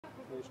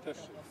És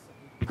tessék.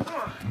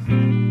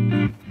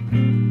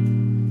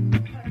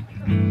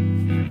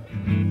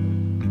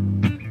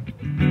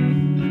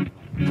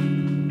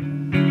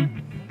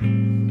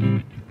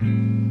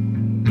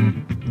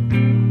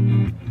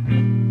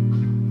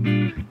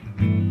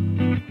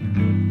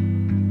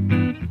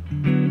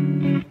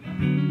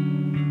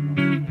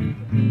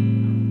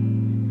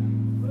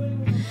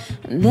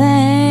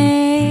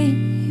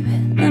 Babe,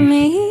 let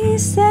me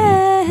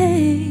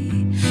say,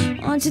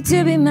 want you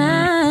to be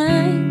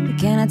mine, but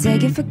can I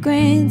take it for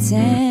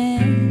granted?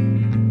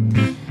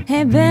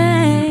 Hey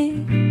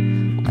babe,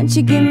 won't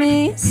you give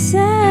me a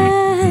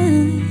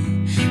sign?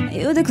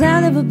 You're the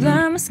cloud that will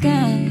blur my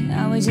sky.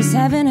 Are we just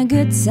having a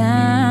good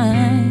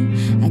time?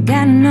 I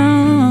gotta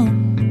know,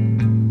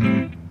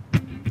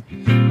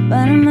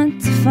 but I'm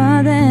not too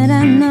far that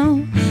I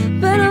know.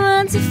 But I'm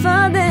not too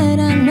far that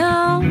I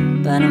know.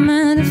 But I'm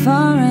not too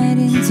far right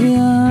into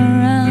your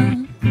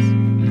arms.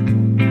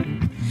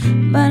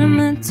 But I'm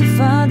not too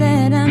far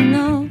that I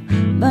know.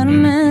 But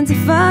I'm not too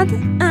far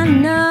that I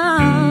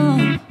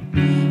know.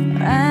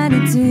 Right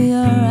into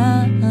your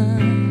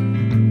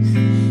arms.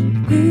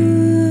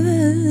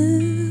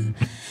 Ooh,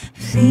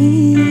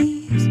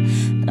 please,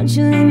 don't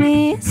you lead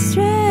me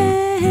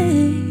astray.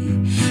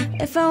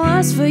 If I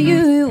was for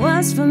you, it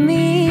was for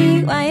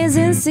me. Why is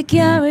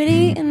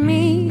insecurity in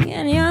me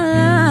and your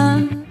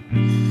love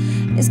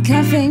is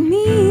cuffing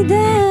me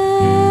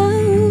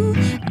down?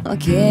 I'm a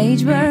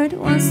cage bird who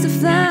wants to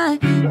fly,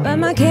 but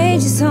my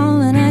cage is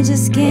home and I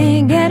just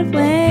can't get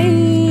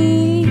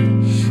away.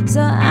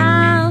 So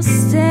I'll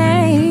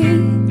stay,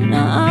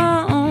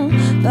 no,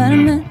 but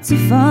I'm not too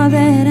far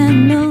that I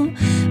know.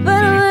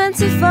 But I'm not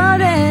too far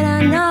that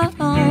I know.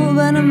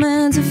 But I'm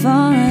not too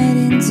far right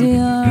into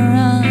your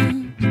arms.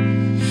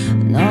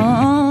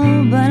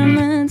 No, but I'm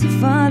not too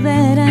far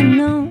that I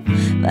know.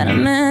 But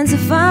I'm not too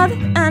far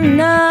that I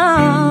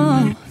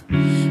know.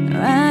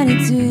 Right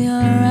into your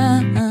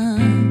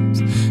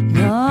arms.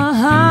 No,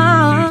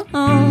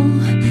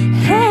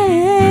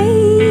 hey,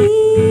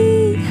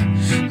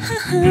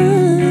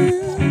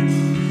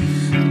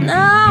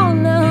 no,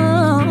 no.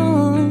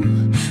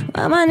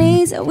 While my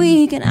knees are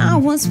weak and I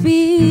won't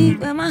speak,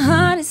 when my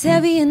heart is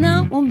heavy and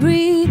I won't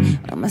breathe,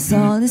 when my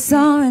soul is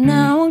sore and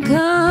I won't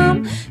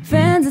come.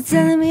 Friends are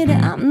telling me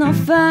that I'm not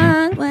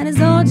fine, when it's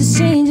all just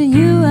changing.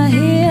 You are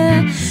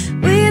here.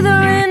 We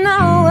don't really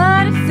know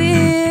what it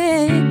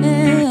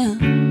feels,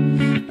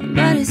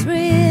 but it's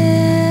real.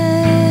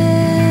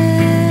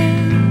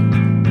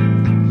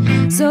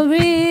 So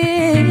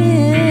real,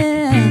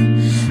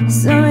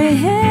 so real.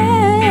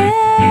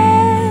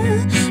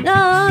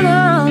 No, no,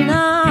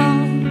 no.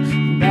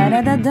 Da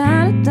da da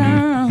da da.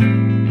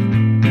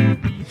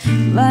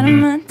 But I'm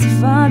not too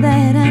far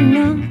that I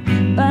know.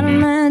 But I'm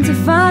not too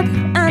far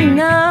that I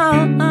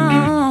know.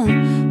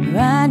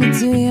 Right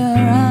into your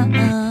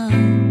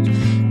arms.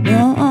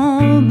 No,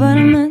 but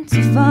I'm not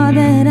too far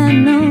that I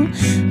know.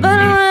 But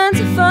I'm not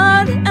too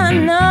far that I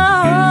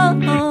know.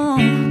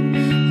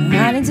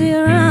 Right into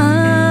your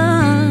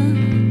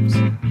arms.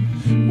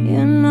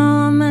 You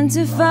know I'm not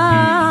too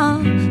far,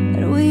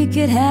 but we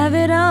could have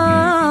it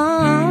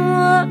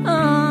all.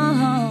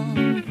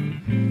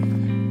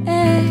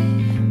 Hey.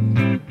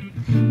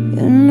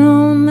 You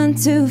know I'm not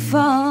too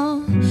far,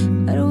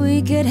 but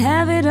we could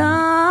have it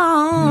all.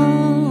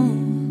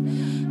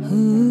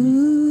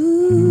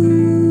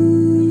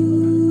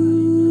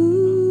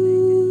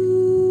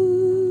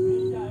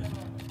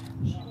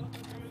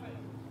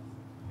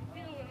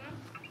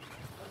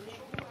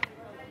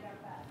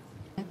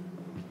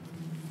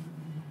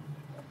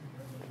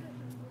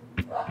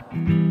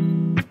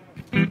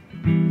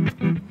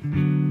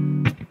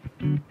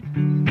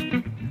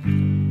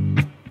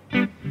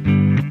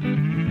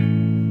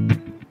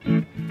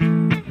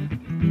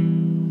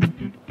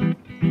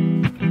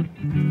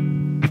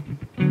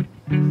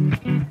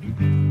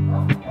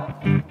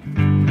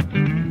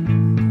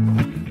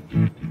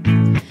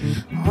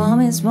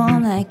 Warm is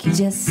warm like you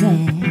just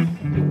said,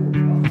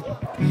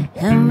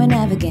 and we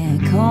never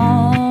get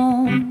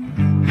cold.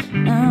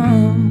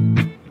 No,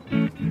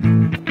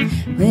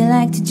 we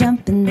like to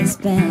jump in this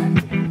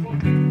bed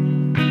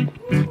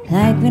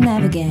like we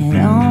never get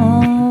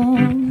old.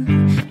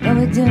 But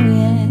we do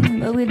it,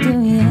 but we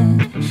do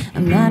it.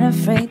 I'm not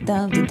afraid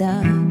of the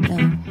dark, no.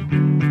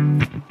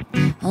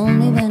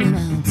 Only when I'm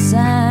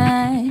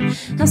outside,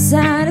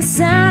 outside,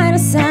 outside,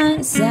 outside,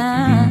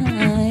 outside.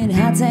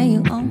 I'll tell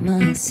you all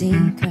my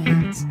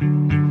secrets.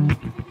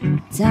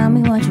 Tell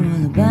me what you're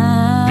all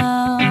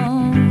about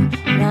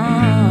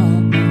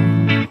now.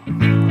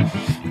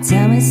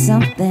 Tell me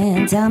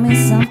something, tell me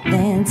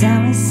something,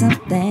 tell me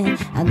something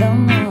I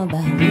don't know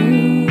about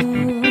you.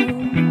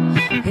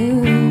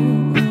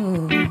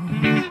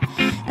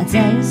 I'll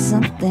tell you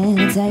something,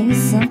 I'll tell you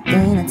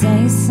something, I'll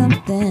tell you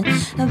something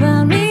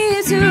about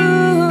me too.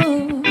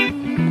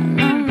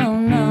 No, no,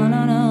 no,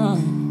 no, no.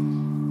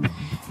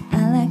 I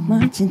like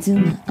marching to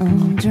my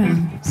own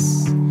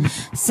drums.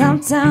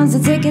 Sometimes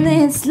I'm taking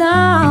it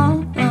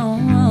slow.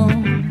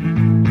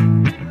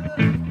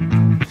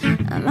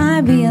 I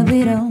might be a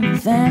bit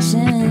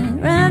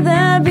old-fashioned,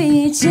 rather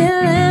be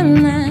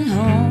chillin' at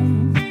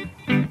home.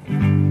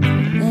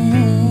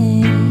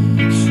 Hey,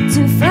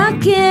 too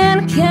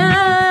fucking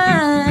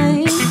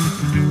kind.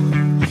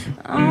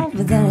 Oh,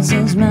 but then I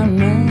changed my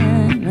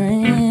mind.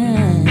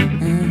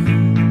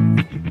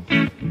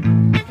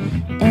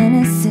 In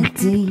a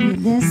city,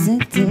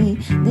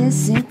 this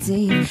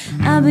city,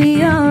 I'll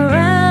be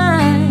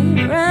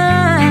alright, right.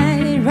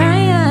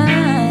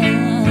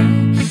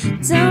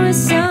 Tell me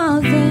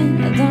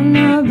something I don't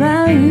know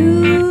about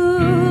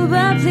you,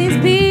 but please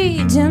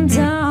be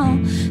gentle.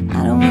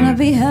 I don't wanna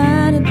be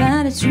hurt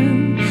about the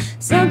truth.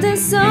 Something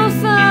so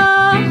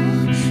far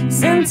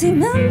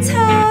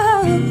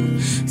sentimental,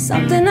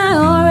 something I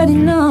already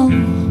know,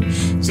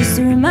 just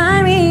to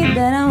remind me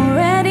that I'm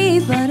already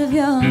part of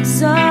your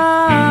soul.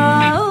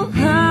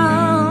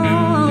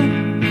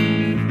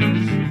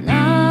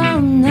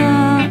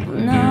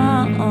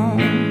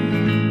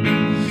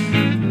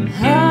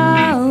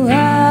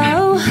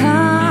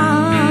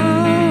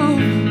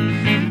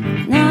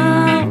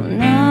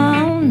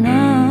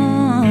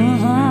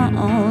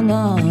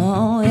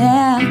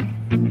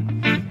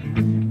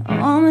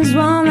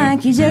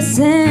 You just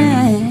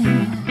said,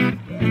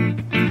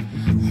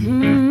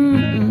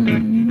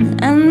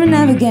 and we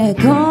never get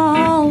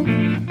cold.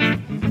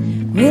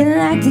 We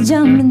like to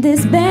jump in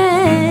this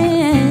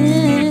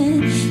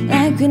bed,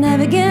 like we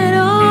never get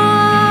old.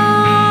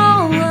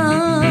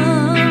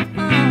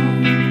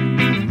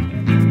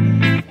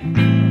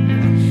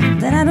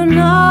 That I don't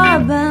know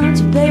about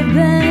you,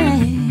 baby.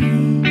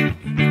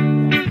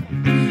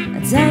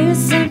 I'll tell you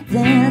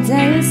something, I'll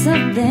tell you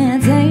something,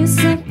 I'll tell you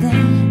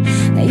something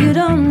that you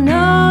don't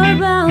know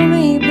about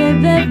me,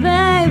 baby,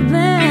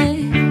 baby.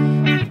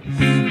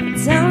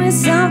 Tell me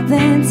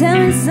something, tell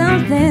me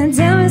something,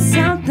 tell me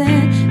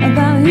something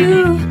about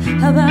you,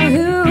 about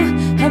you.